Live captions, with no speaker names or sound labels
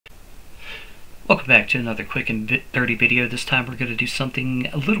Welcome back to another quick and dirty video. This time we're going to do something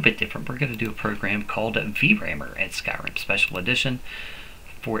a little bit different. We're going to do a program called VRAMr at Skyrim Special Edition.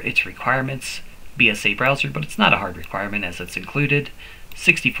 For its requirements, BSA browser, but it's not a hard requirement as it's included.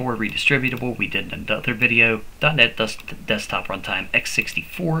 64 redistributable, we did in another video. .NET Desktop Runtime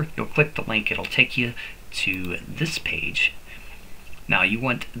x64. You'll click the link, it'll take you to this page. Now you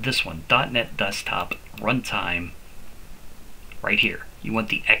want this one, .NET Desktop Runtime, right here. You want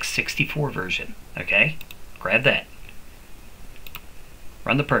the x64 version, okay? Grab that.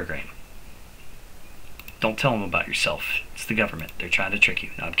 Run the program. Don't tell them about yourself. It's the government. They're trying to trick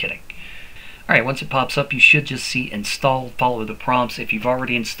you. No, I'm kidding. Alright, once it pops up, you should just see install, follow the prompts. If you've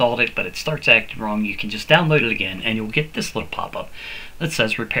already installed it, but it starts acting wrong, you can just download it again, and you'll get this little pop-up that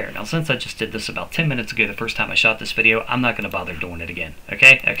says repair. Now, since I just did this about 10 minutes ago, the first time I shot this video, I'm not going to bother doing it again.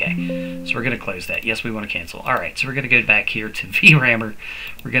 Okay? Okay. So we're going to close that. Yes, we want to cancel. Alright, so we're going to go back here to VRAMr.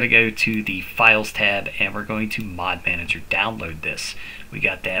 We're going to go to the Files tab, and we're going to Mod Manager. Download this. We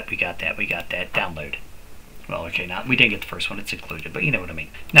got that, we got that, we got that. Download. Well, okay, we didn't get the first one, it's included, but you know what I mean.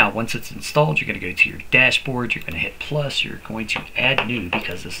 Now, once it's installed, you're going to go to your dashboard, you're going to hit plus, you're going to add new,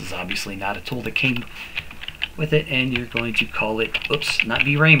 because this is obviously not a tool that came with it, and you're going to call it, oops, not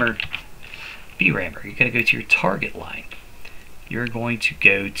VRAMr, VRAMr. You're going to go to your target line. You're going to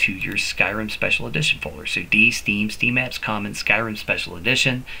go to your Skyrim Special Edition folder. So D, Steam, Steam Apps Common, Skyrim Special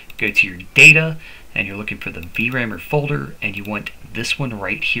Edition. Go to your data, and you're looking for the VRAMr folder, and you want this one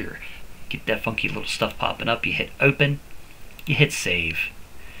right here. Get that funky little stuff popping up, you hit open, you hit save.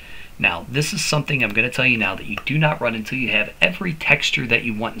 Now, this is something I'm going to tell you now that you do not run until you have every texture that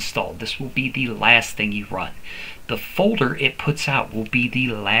you want installed. This will be the last thing you run. The folder it puts out will be the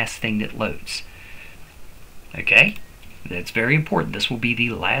last thing that loads. Okay? That's very important. This will be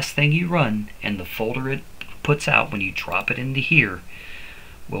the last thing you run, and the folder it puts out when you drop it into here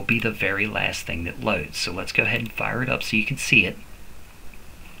will be the very last thing that loads. So let's go ahead and fire it up so you can see it.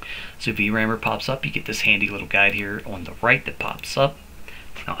 So VRAMr pops up, you get this handy little guide here on the right that pops up.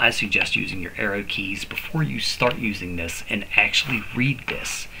 Now I suggest using your arrow keys before you start using this and actually read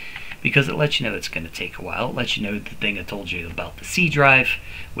this, because it lets you know it's going to take a while. It lets you know the thing I told you about the C drive,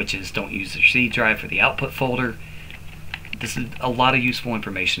 which is don't use the C drive for the output folder. This is a lot of useful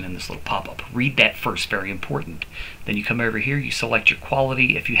information in this little pop-up. Read that first, very important. Then you come over here, you select your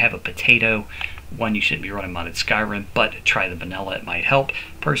quality. If you have a potato, one, you shouldn't be running modded Skyrim, but try the vanilla, it might help.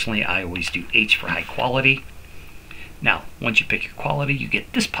 Personally, I always do H for high quality. Now, once you pick your quality, you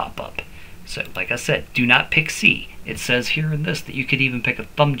get this pop-up. So, like I said, do not pick C. It says here in this that you could even pick a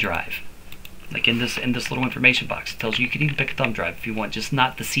thumb drive. Like in this little information box, it tells you could even pick a thumb drive if you want, just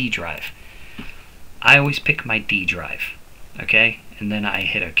not the C drive. I always pick my D drive. Okay, and then I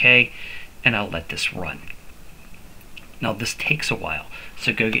hit OK, and I'll let this run. Now this takes a while,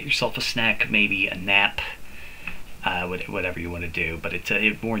 so go get yourself a snack, maybe a nap, whatever you want to do. But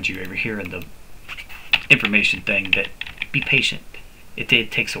it warns you over here in the information thing that be patient. It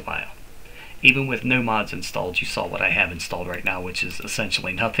takes a while. Even with no mods installed, you saw what I have installed right now, which is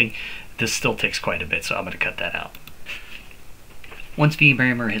essentially nothing. This still takes quite a bit, so I'm going to cut that out. Once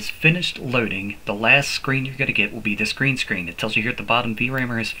VRAMr has finished loading, the last screen you're going to get will be this green screen. It tells you here at the bottom,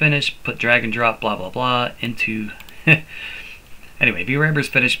 VRAMr has finished, put drag and drop, blah, blah, blah, into... Anyway, VRAMr is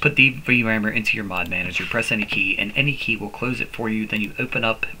finished, put the VRAMr into your mod manager, press any key, and any key will close it for you. Then you open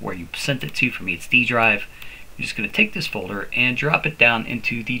up where you sent it to. For me, it's D drive. You're just going to take this folder and drop it down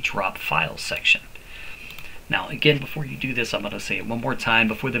into the drop files section. Now, again, before you do this, I'm going to say it one more time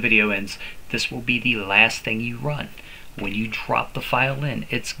before the video ends. This will be the last thing you run. When you drop the file in,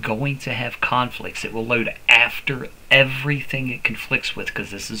 it's going to have conflicts. It will load after everything it conflicts with, because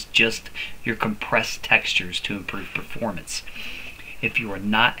this is just your compressed textures to improve performance. If you are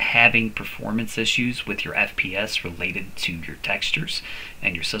not having performance issues with your FPS related to your textures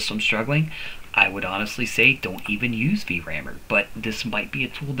and your system struggling, I would honestly say don't even use VRAMr. But this might be a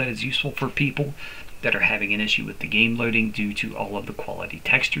tool that is useful for people that are having an issue with the game loading due to all of the quality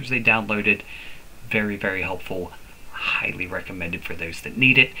textures they downloaded. Very, very helpful. Highly recommended for those that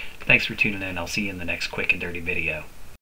need it. Thanks for tuning in. I'll see you in the next quick and dirty video.